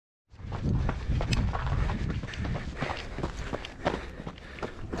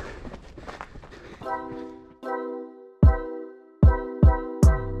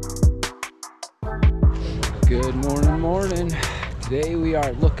Good morning, morning. Today we are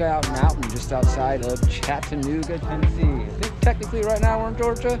at Lookout Mountain just outside of Chattanooga, Tennessee. I think technically right now we're in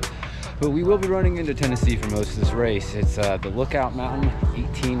Georgia, but we will be running into Tennessee for most of this race. It's the Lookout Mountain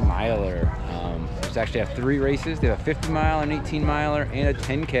 18-miler. There's actually have 3 races. They have a 50-mile, an 18-miler, and a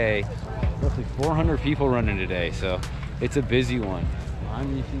 10K. Roughly 400 people running today, so it's a busy one.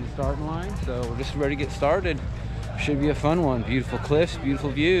 I'm using the starting line, so we're just ready to get started. Should be a fun one. Beautiful cliffs, beautiful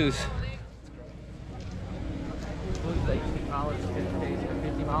views.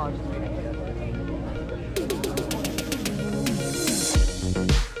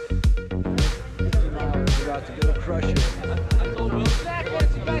 About to go crush it.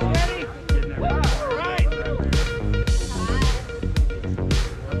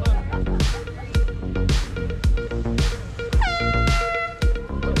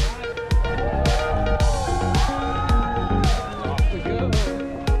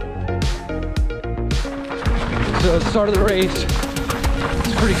 So at the start of the race,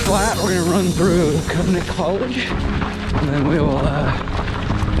 it's pretty flat. We're gonna run through Covenant College, and then we will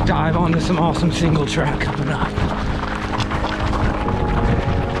dive onto some awesome single track coming up.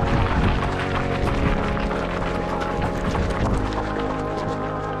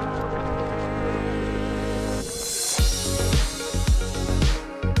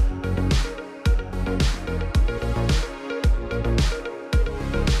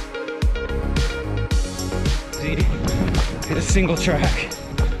 Hit a single track.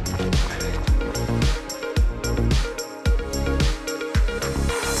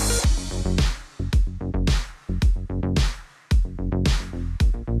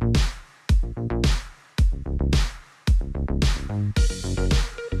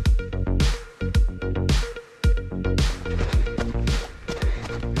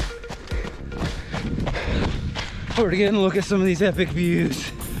 We're getting a look at some of these epic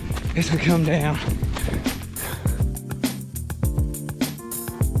views as we come down.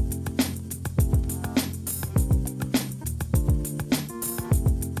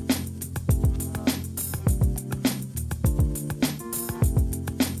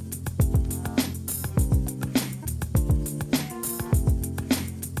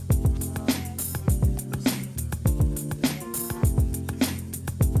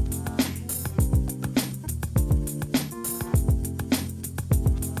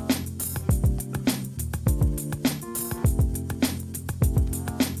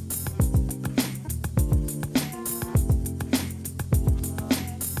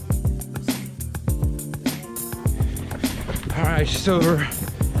 Alright, just over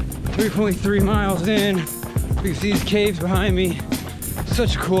 3.3 miles in. You can see these caves behind me.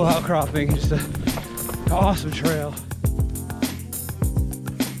 Such a cool outcropping, just an awesome trail.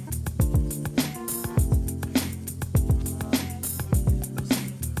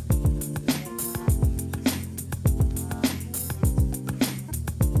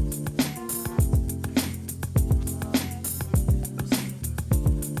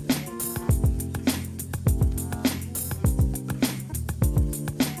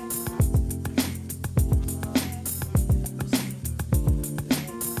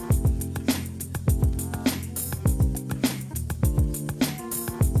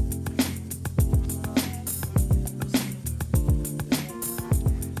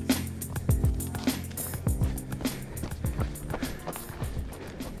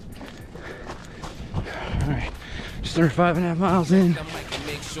 Just under 5.5 miles in.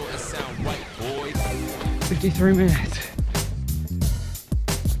 53 minutes.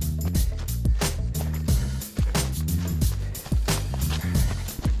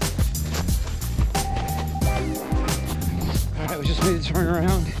 Alright, we just made the turn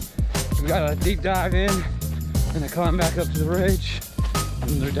around. We got a deep dive in, and a climb back up to the ridge,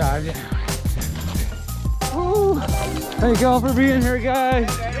 and another dive down. Woo! Thank y'all for being here, guys.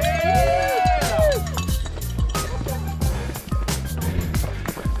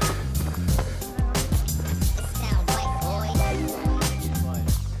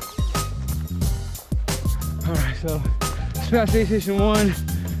 Alright, so it's past aid station 1.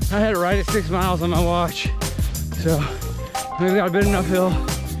 I had it right at 6 miles on my watch. So maybe got a bit enough hill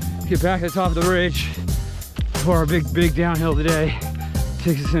to get back to the top of the ridge before our big downhill today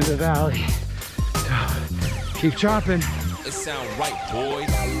takes us into the valley. So keep chopping. It sound right, boys.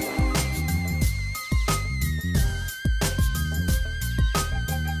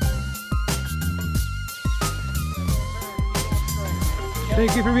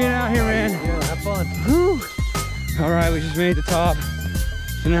 Thank you for being out here, man. Yeah, have fun. Whew. All right, we just made the top.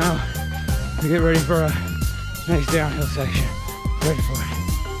 So now we get ready for a nice downhill section. Ready for it.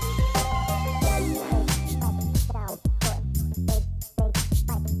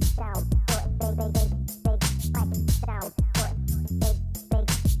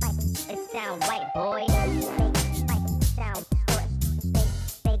 sound right, boy. Sound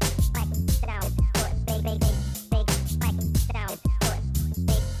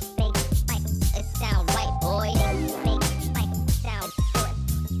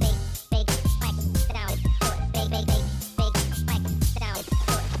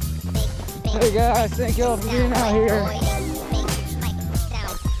Hey guys, thank y'all for being out here.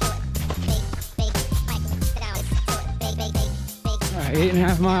 Alright,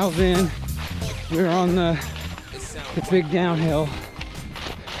 8.5 miles in. We're on the big downhill.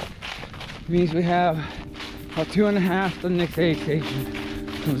 Means we have about 2.5 to the next aid station.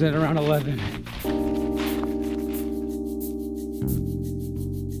 Comes in around 11.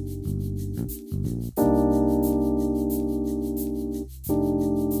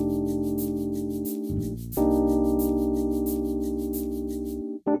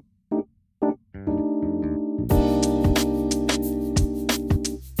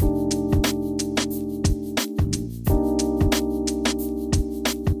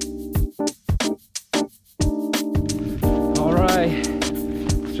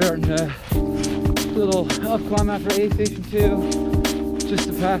 Starting a little up climb after aid station 2, just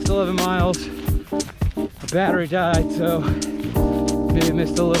to past 11 miles. The battery died, so maybe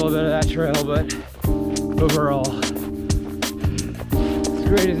missed a little bit of that trail, but overall, this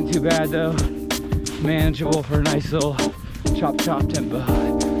grade isn't too bad though. Manageable for a nice little chop tempo.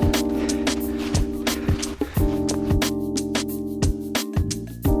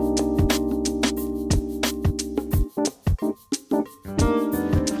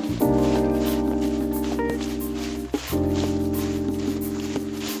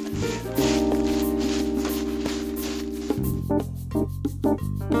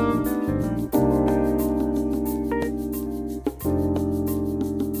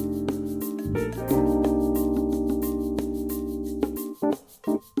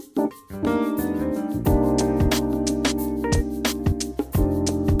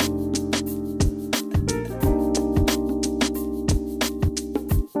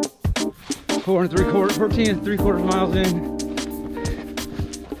 14 3/4 miles in.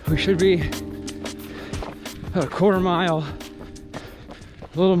 We should be a quarter mile,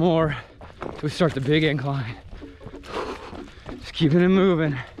 a little more, till we start the big incline. Just keeping it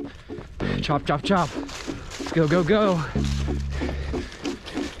moving. Chop, chop, chop. Let's go, go, go.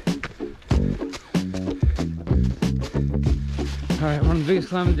 All right, we're on the biggest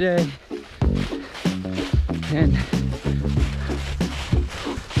climb of the day. And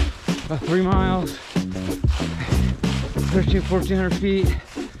about 3 miles, 1,400 feet.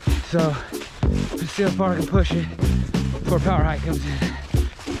 So let's see how far I can push it before power hike comes in.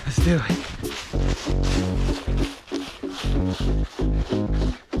 Let's do it.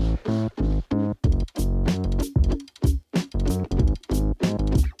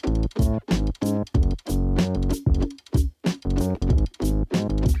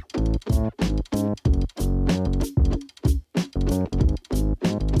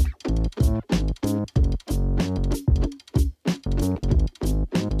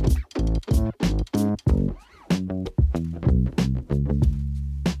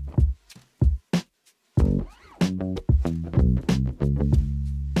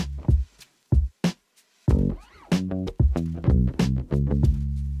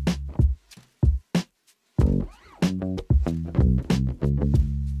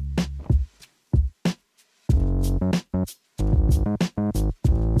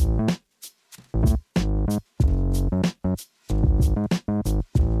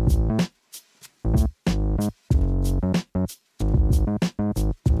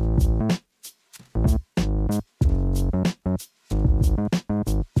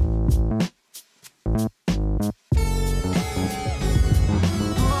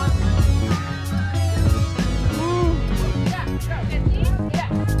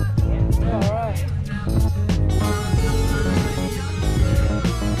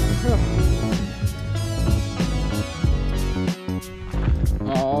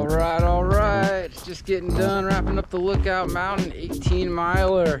 Just getting done wrapping up the Lookout Mountain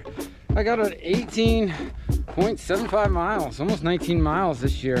 18-miler. I got an 18.75 miles, almost 19 miles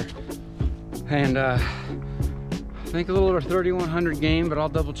this year. And I think a little over 3,100 gain, but I'll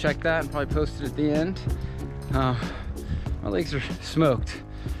double check that and probably post it at the end. My legs are smoked,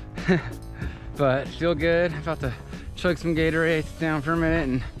 but feel good. About to chug some Gatorade, sit down for a minute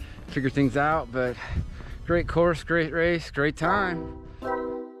and figure things out. But great course, great race, great time.